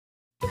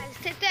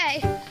Okay.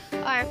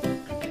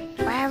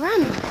 Where am I?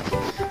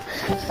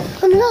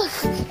 I'm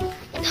lost.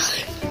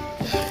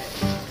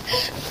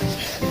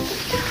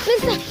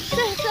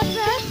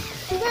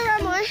 Where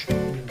am I?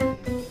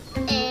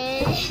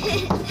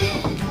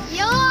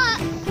 You're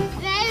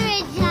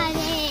very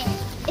tiny.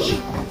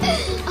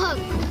 Oh.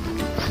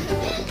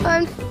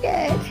 I'm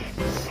scared.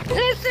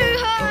 It's too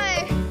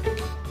high.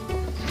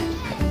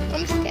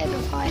 I'm scared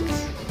of heights.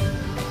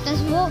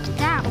 Just walk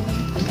down.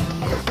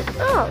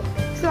 Oh,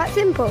 it's that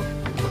simple.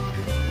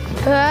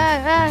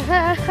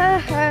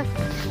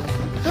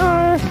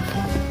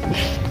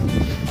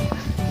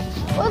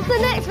 What's the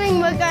next thing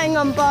we're going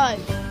on, Bo?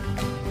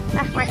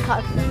 That's my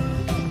cousin.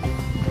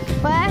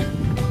 Where?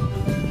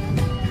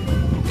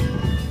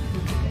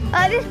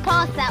 Oh, this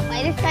path that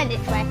way. Let's go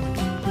this way.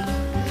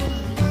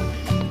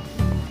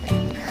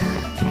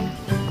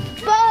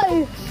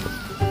 Bo!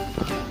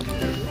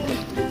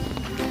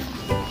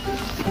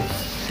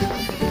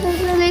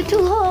 There's a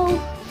little hole.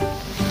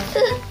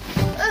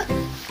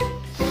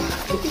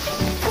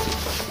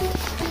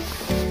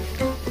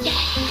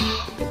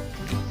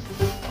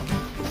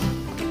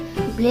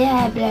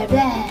 Blah, blah,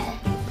 blah.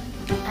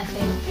 I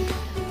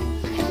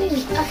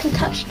think I can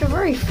touch the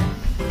roof.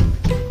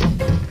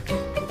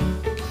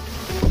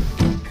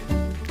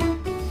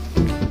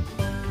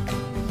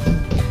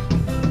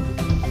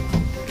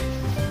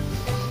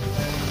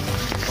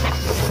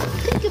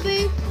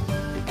 Peekaboo.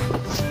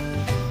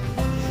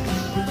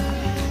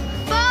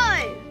 Bo!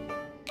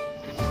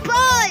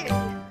 Bo!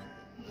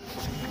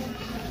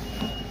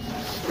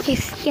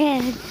 He's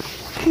scared.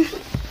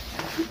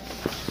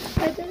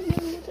 I don't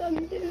know what I'm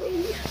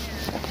doing.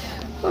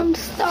 I'm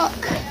stuck.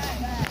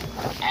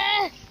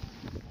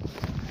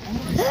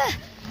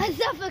 I'm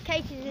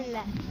suffocated in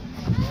there.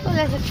 Oh,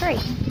 there's a tree.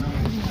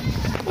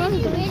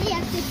 You really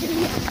have to do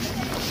it.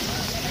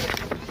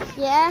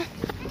 Yeah.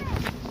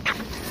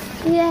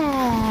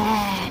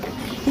 Yeah.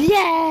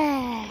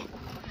 Yeah.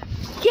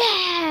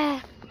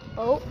 Yeah.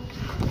 Oh.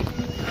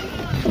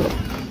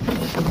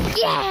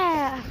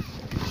 Yeah.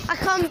 I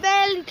can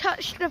barely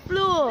touch the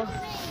floor.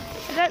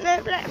 I don't know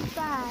if that's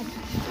bad.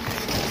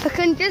 I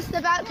can just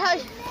about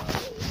touch.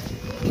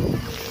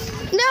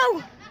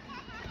 No!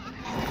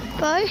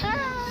 Bo?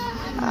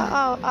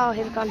 Oh,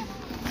 he's gone.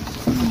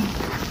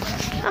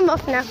 I'm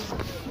off now.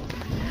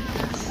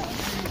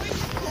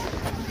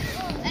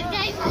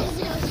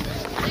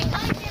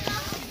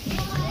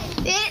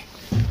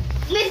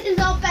 This is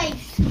our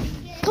base.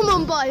 Come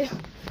on, Bo.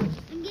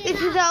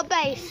 This is our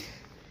base.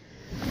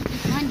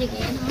 And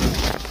again.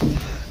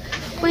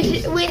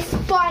 We're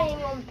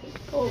spying on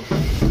people.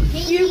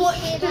 You watch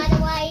here, by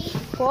the way.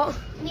 What?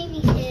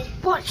 Mimi's here.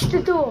 Watch the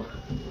door.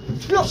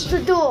 Block the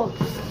door.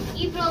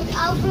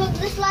 I'll block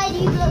the slide,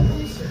 you block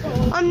the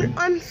door.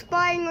 I'm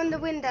spying on the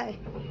window.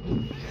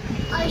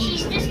 Oh,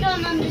 she's just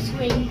gone on the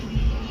screen.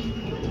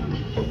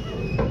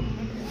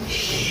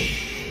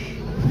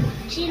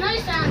 She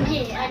knows that I'm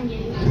here, and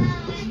you.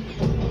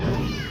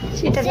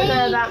 She doesn't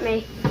know about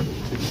me.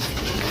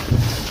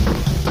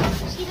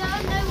 She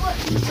don't know what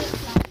you look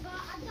like.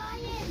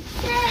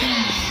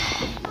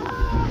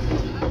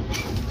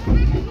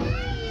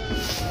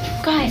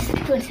 Guys, if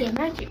you want to see a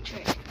magic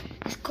trick,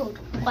 it's called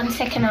 1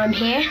 second I'm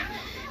here,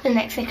 the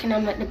next second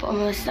I'm at the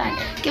bottom of the slide.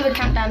 Give a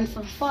countdown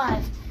for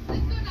 5,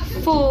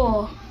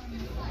 4,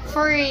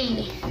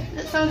 3,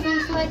 that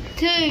sounds like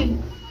 2,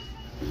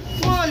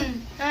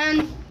 1,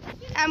 and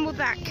we're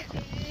back.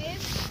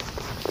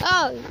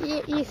 Oh,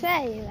 you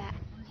say that.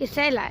 You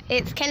say that.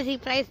 It's Kenzie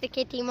Plays the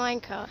Kitty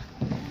Minecart.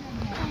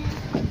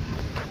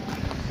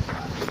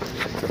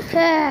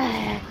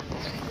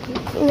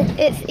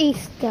 It's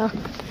Easter.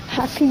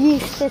 Happy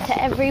Easter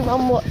to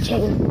everyone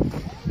watching.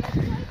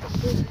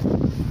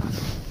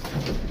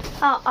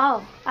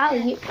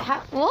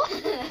 What?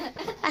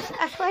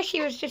 I swear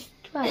she was just.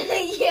 Yeah,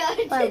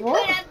 I Wait,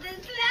 what? have the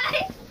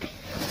slide.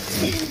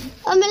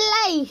 I'm a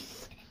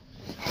lace.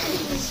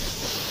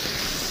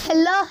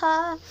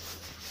 Hello.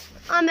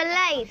 I'm a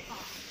lace.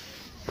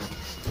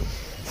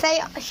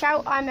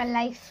 Shout I'm a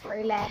lace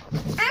through there.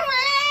 I'm a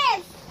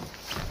lace.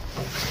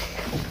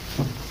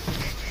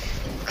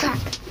 Crap,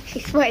 she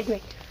spotted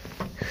me.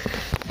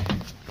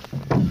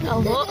 Oh,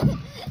 what?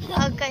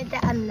 I'll go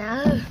down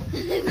now.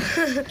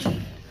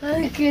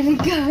 I'm gonna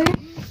go.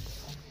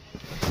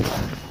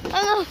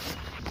 Oh,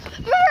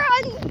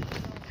 run!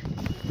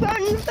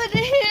 Run for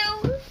the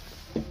hills!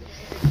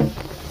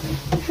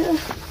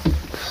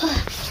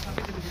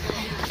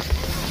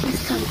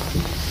 Let's go.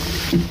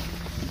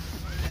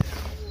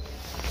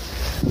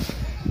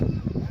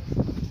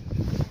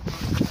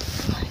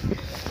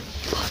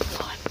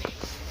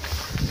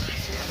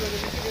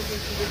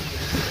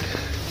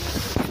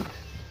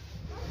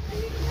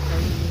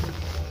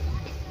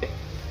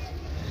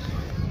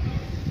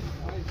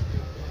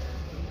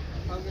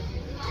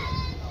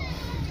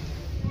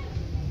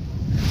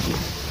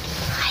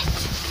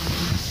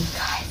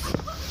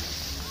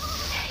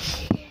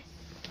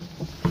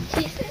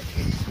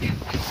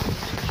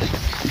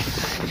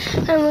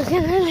 And we're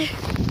gonna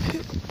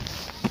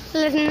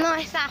there's a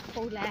nice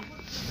apple there.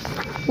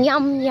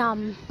 Yum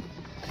yum.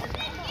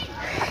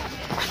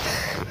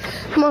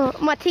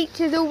 My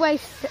teachers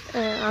always,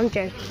 I'm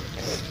joking.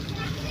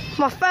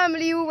 My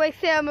family always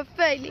say I'm a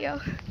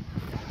failure.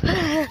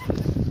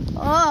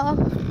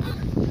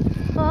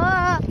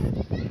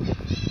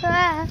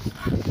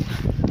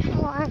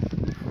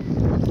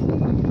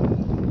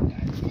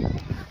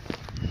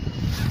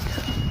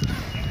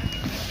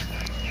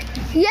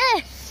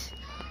 Yes,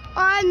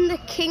 I'm the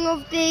king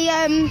of the,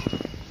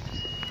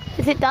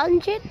 is it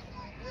dungeon?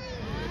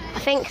 I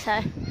think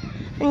so.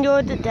 And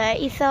you're the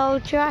dirty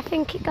soldier, I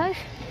think it goes.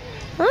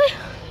 No?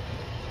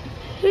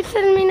 Who's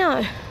telling me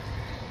no?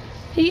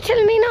 Are you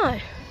telling me no?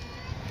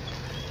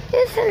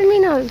 Who's telling me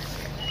no?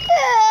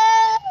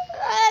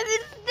 I'm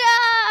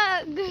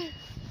stuck!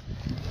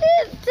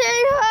 It's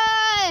too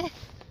high!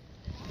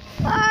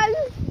 I'm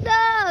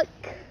stuck!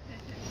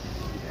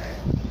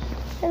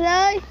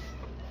 Hello?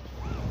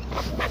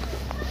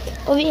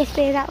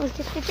 Obviously that was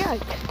just a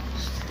joke.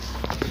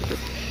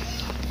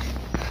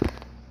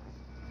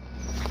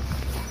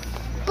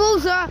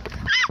 Bullseye!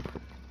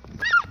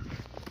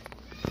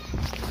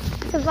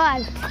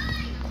 Survived.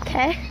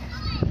 Okay.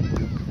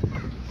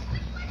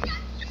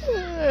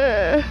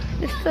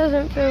 This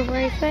doesn't feel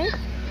very safe.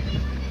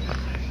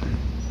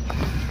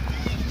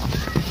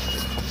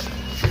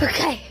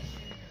 Okay.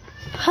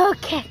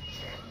 Okay.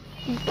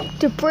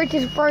 The bridge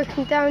is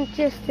broken down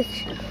just the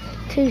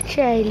 2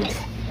 chains.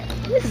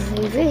 This is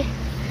easy.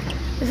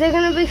 Is there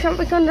going to be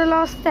something on the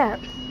last step?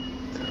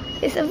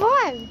 It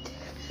survived.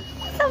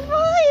 It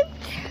survived.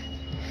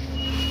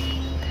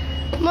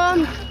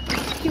 Mum,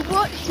 if you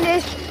watch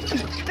this,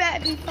 you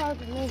better be proud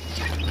of me.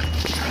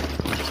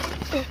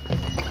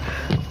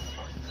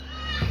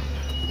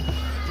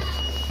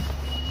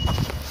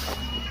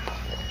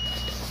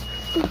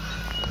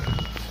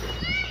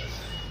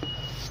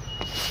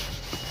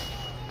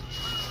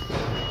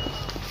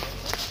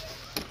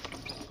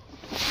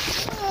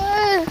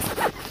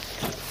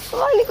 I've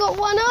only got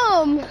one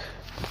arm.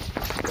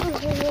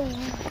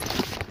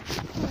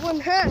 One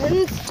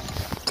hand.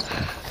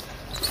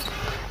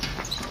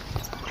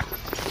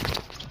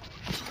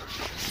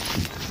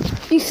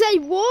 You say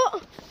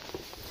what?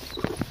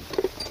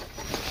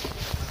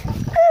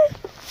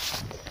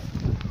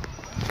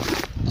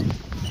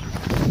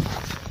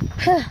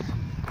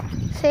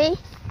 See?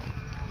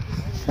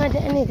 I'd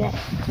any day.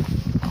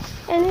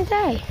 Any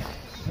day.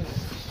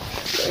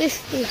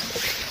 This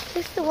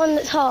is the one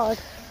that's hard.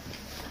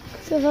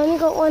 So I've only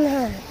got one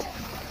hand.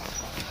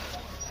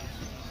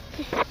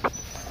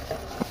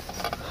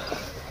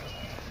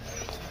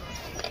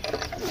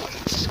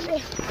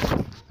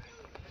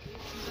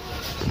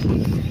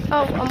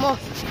 Oh, I'm off.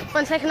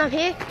 1 second I'm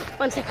here,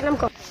 1 second I'm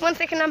gone. 1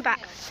 second I'm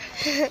back.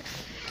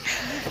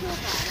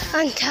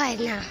 I'm tired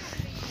now.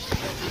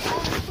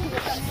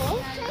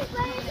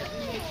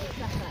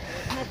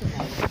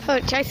 Oh,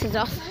 Chase is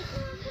off.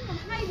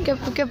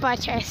 Goodbye,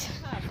 Chase.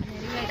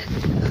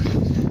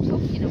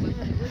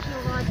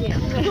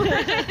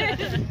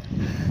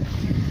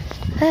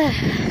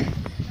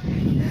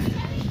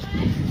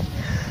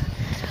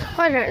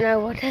 I don't know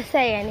what to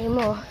say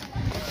anymore.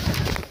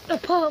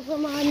 Apart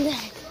from I'm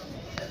dead.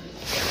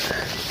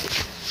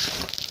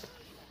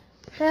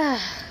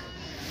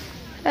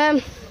 I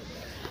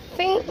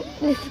think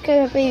this is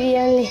going to be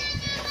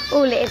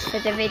all it is for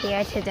the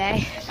video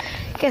today.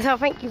 Because I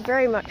thank you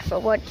very much for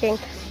watching.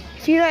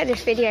 If you like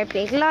this video,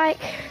 please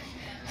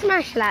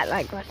smash that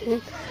like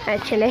button.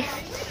 Actually,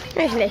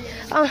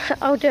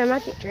 I'll do a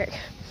magic trick.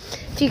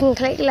 So you can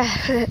click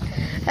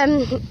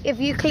if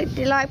you click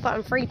the like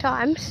button 3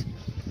 times,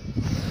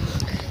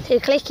 so you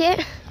click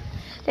it,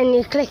 then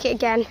you click it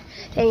again,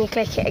 then you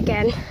click it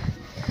again.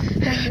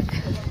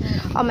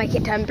 I'll make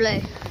it turn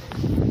blue.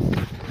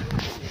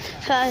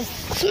 So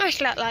smash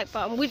that like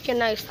button with your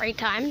nose 3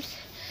 times,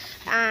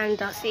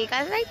 and I'll see you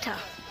guys later.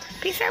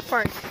 Peace out,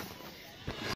 bros.